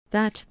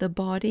that the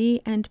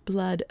body and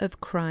blood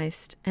of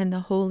Christ and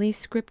the Holy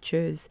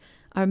Scriptures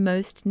are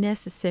most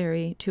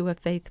necessary to a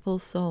faithful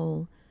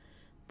soul.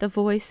 The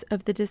voice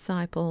of the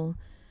disciple,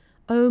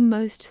 O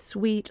most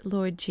sweet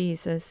Lord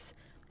Jesus,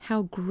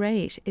 how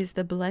great is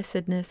the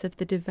blessedness of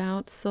the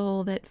devout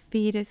soul that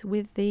feedeth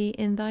with thee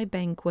in thy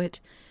banquet,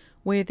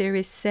 where there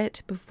is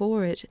set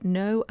before it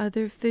no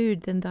other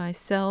food than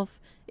thyself,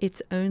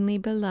 its only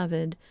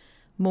beloved,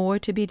 more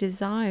to be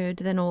desired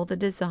than all the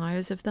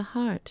desires of the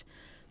heart.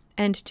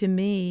 And to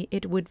me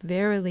it would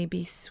verily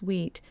be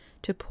sweet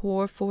to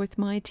pour forth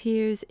my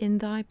tears in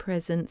thy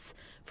presence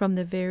from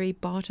the very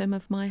bottom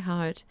of my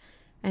heart,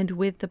 and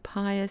with the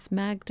pious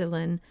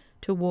Magdalene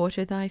to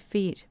water thy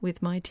feet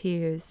with my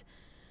tears.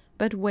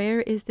 But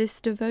where is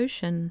this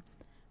devotion?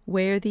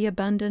 Where the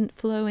abundant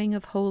flowing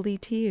of holy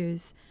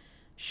tears?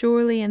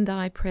 Surely in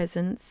thy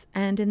presence,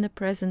 and in the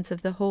presence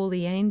of the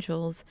holy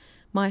angels,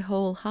 my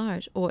whole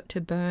heart ought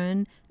to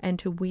burn and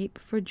to weep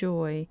for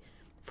joy.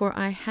 For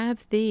I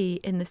have thee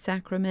in the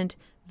sacrament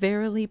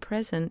verily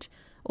present,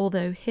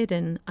 although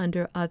hidden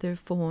under other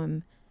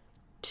form.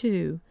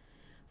 2.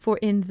 For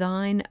in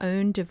thine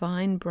own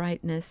divine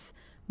brightness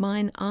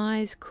mine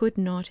eyes could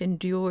not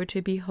endure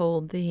to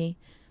behold thee,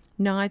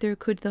 neither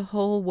could the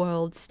whole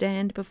world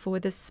stand before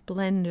the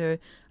splendor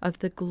of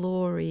the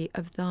glory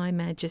of thy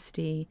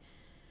majesty.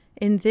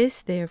 In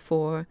this,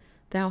 therefore,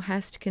 thou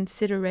hast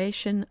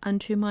consideration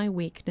unto my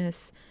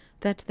weakness,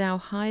 that thou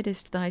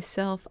hidest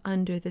thyself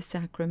under the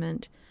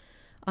sacrament.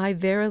 I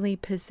verily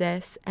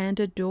possess and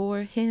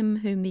adore him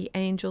whom the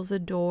angels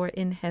adore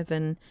in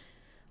heaven,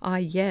 I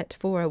yet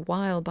for a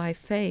while by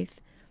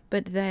faith,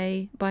 but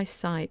they by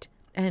sight,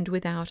 and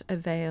without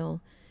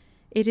avail.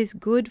 It is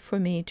good for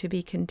me to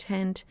be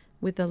content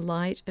with the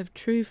light of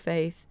true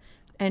faith,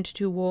 and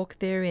to walk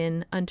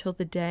therein until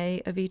the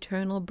day of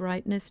eternal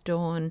brightness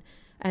dawn,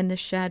 and the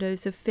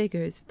shadows of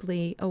figures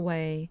flee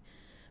away.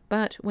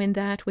 But when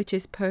that which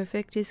is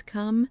perfect is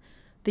come,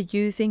 the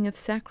using of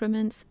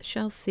sacraments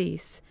shall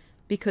cease,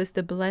 because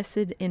the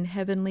blessed in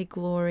heavenly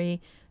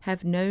glory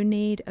have no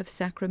need of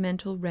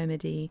sacramental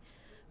remedy,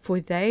 for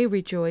they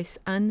rejoice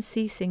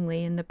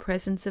unceasingly in the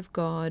presence of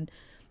God,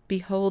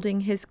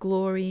 beholding his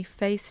glory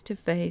face to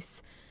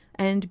face,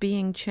 and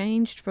being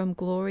changed from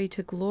glory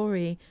to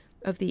glory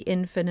of the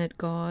infinite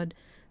God,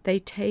 they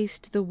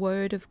taste the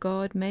word of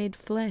God made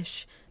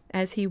flesh,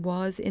 as he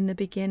was in the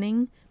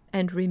beginning,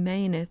 and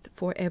remaineth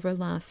for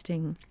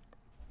everlasting.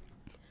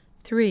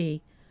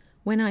 3.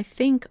 When I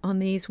think on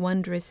these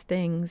wondrous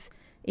things,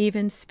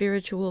 even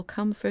spiritual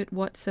comfort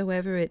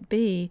whatsoever it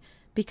be,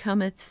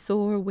 becometh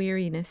sore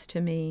weariness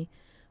to me.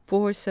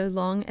 For so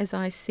long as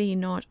I see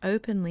not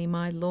openly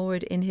my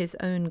Lord in his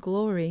own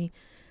glory,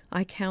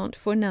 I count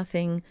for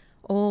nothing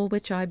all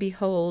which I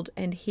behold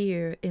and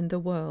hear in the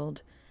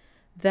world.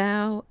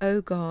 Thou,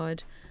 O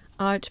God,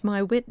 art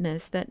my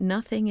witness that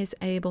nothing is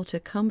able to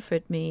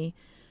comfort me,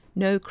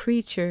 no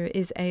creature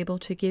is able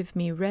to give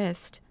me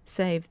rest,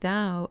 save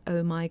thou,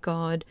 O my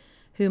God,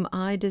 whom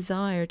I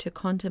desire to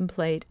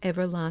contemplate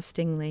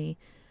everlastingly.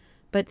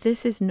 But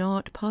this is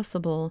not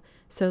possible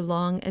so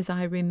long as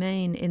I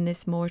remain in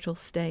this mortal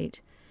state.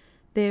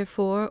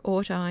 Therefore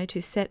ought I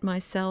to set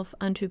myself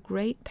unto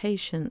great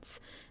patience,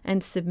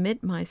 and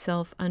submit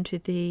myself unto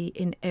thee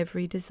in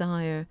every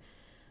desire.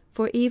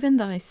 For even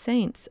thy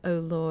saints, O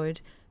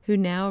Lord, who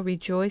now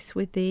rejoice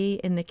with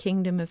thee in the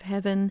kingdom of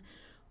heaven,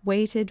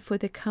 waited for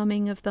the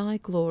coming of thy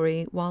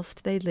glory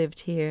whilst they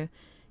lived here,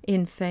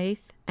 in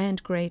faith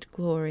and great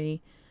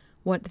glory.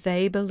 What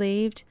they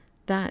believed,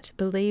 that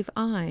believe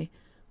I.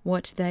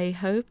 What they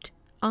hoped,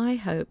 I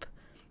hope.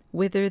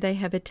 Whither they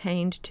have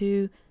attained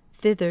to,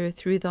 thither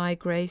through thy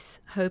grace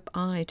hope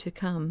I to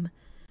come.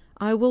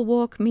 I will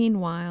walk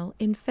meanwhile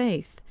in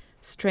faith,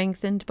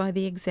 strengthened by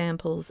the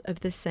examples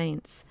of the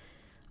saints.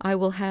 I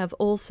will have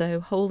also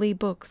holy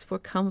books for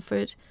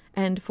comfort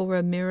and for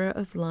a mirror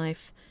of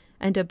life,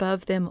 and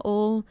above them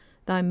all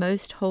thy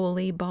most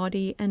holy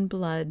body and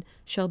blood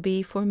shall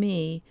be for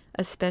me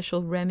a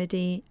special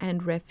remedy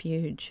and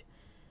refuge.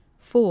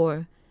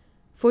 4.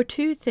 For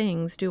two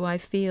things do I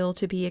feel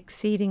to be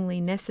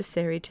exceedingly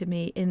necessary to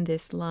me in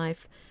this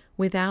life,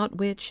 without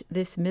which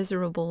this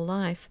miserable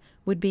life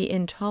would be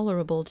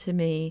intolerable to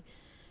me.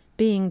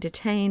 Being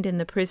detained in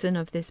the prison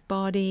of this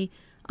body,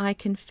 I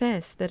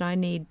confess that I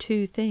need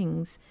two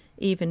things,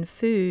 even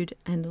food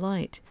and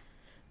light.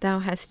 Thou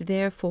hast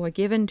therefore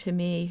given to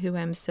me, who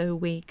am so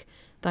weak,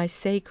 thy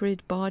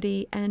sacred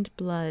body and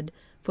blood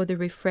for the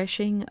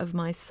refreshing of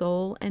my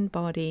soul and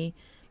body,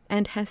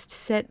 and hast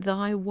set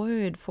thy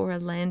word for a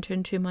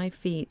lantern to my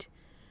feet.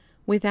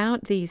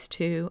 Without these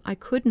two I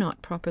could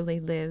not properly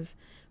live,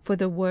 for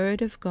the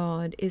word of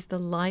God is the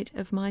light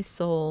of my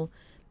soul,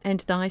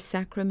 and thy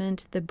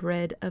sacrament the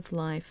bread of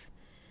life.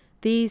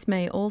 These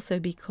may also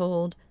be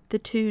called the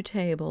two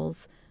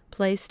tables,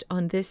 placed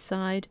on this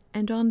side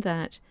and on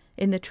that,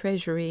 in the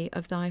treasury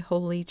of thy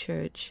holy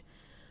church.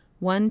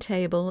 One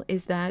table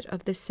is that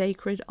of the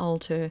sacred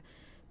altar,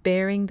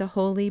 bearing the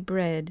holy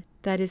bread,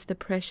 that is the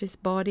precious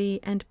body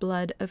and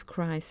blood of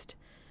Christ.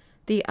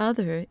 The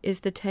other is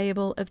the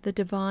table of the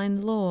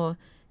divine law,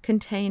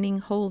 containing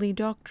holy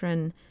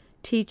doctrine,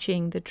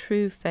 teaching the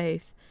true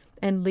faith,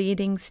 and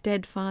leading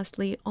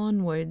steadfastly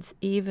onwards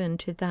even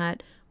to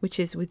that which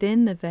is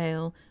within the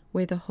veil,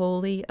 where the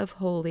Holy of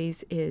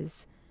Holies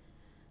is.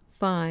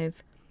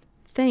 5.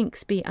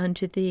 Thanks be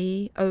unto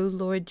thee, O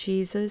Lord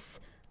Jesus,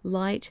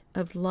 light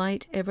of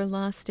light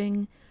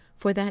everlasting,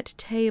 for that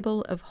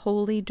table of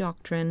holy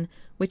doctrine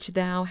which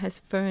thou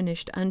hast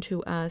furnished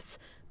unto us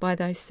by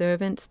thy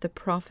servants the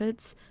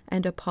prophets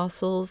and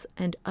apostles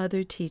and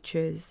other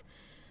teachers.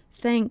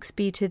 Thanks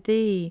be to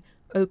thee,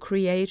 O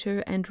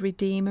Creator and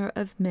Redeemer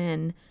of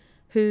men,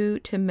 who,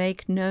 to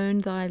make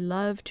known thy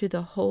love to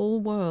the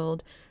whole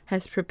world,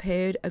 hast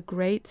prepared a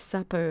great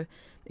supper,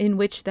 in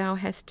which thou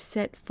hast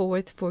set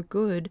forth for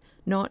good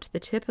not the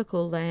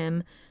typical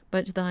lamb,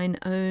 but thine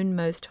own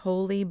most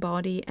holy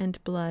body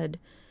and blood,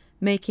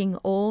 making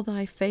all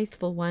thy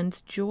faithful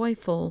ones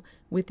joyful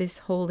with this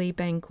holy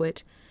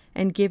banquet,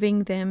 and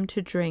giving them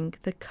to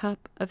drink the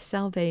cup of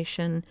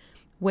salvation,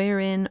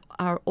 wherein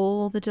are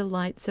all the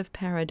delights of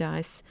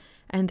paradise,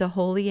 and the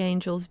holy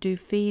angels do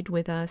feed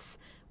with us,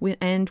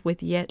 and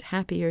with yet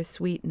happier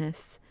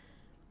sweetness.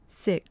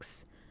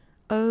 6.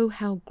 Oh,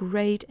 how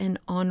great and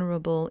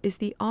honorable is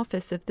the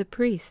office of the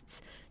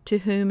priests, to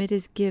whom it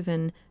is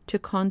given to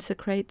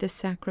consecrate the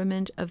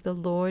sacrament of the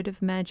Lord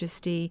of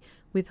Majesty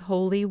with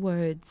holy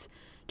words,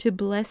 to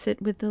bless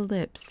it with the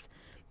lips,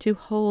 to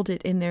hold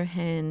it in their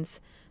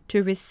hands,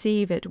 to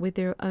receive it with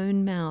their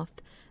own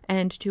mouth,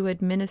 and to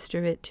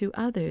administer it to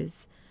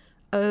others.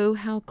 Oh,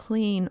 how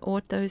clean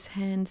ought those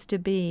hands to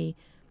be,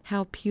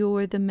 how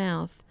pure the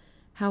mouth,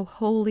 how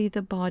holy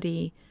the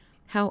body,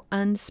 how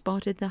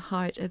unspotted the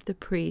heart of the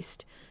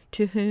priest,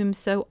 to whom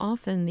so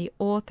often the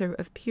author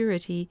of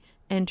purity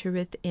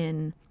entereth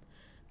in.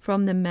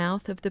 From the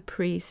mouth of the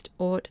priest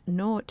ought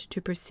naught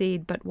to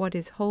proceed but what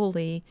is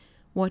holy,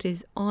 what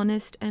is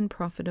honest and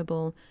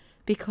profitable,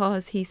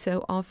 because he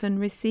so often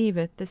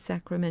receiveth the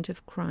sacrament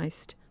of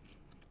Christ.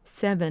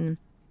 7.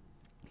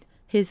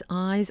 His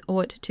eyes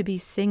ought to be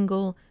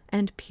single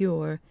and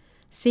pure,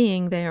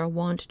 seeing they are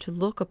wont to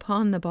look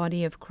upon the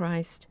body of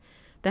Christ.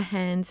 The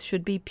hands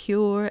should be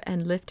pure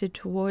and lifted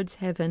towards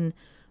heaven,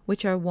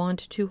 which are wont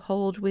to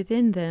hold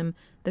within them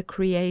the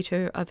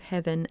Creator of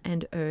heaven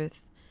and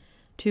earth.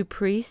 To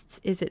priests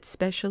is it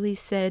specially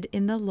said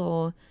in the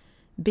law,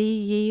 Be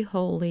ye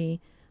holy,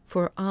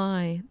 for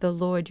I, the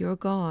Lord your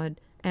God,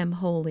 am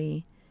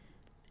holy.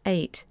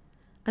 8.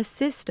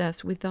 Assist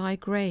us with thy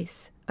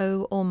grace,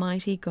 O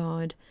Almighty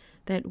God,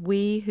 that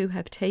we who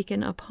have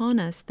taken upon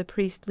us the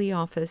priestly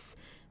office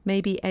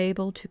may be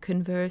able to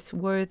converse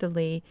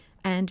worthily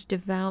and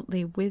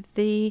devoutly with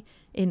thee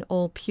in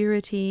all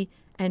purity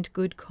and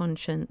good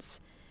conscience.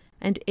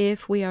 And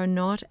if we are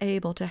not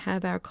able to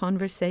have our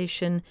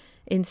conversation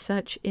in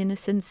such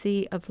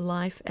innocency of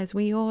life as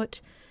we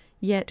ought,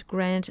 yet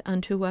grant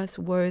unto us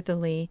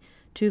worthily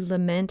to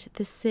lament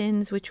the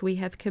sins which we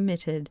have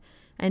committed,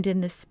 and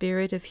in the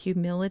spirit of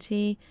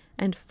humility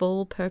and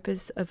full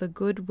purpose of a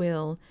good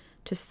will,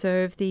 to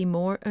serve thee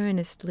more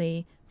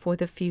earnestly for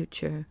the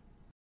future.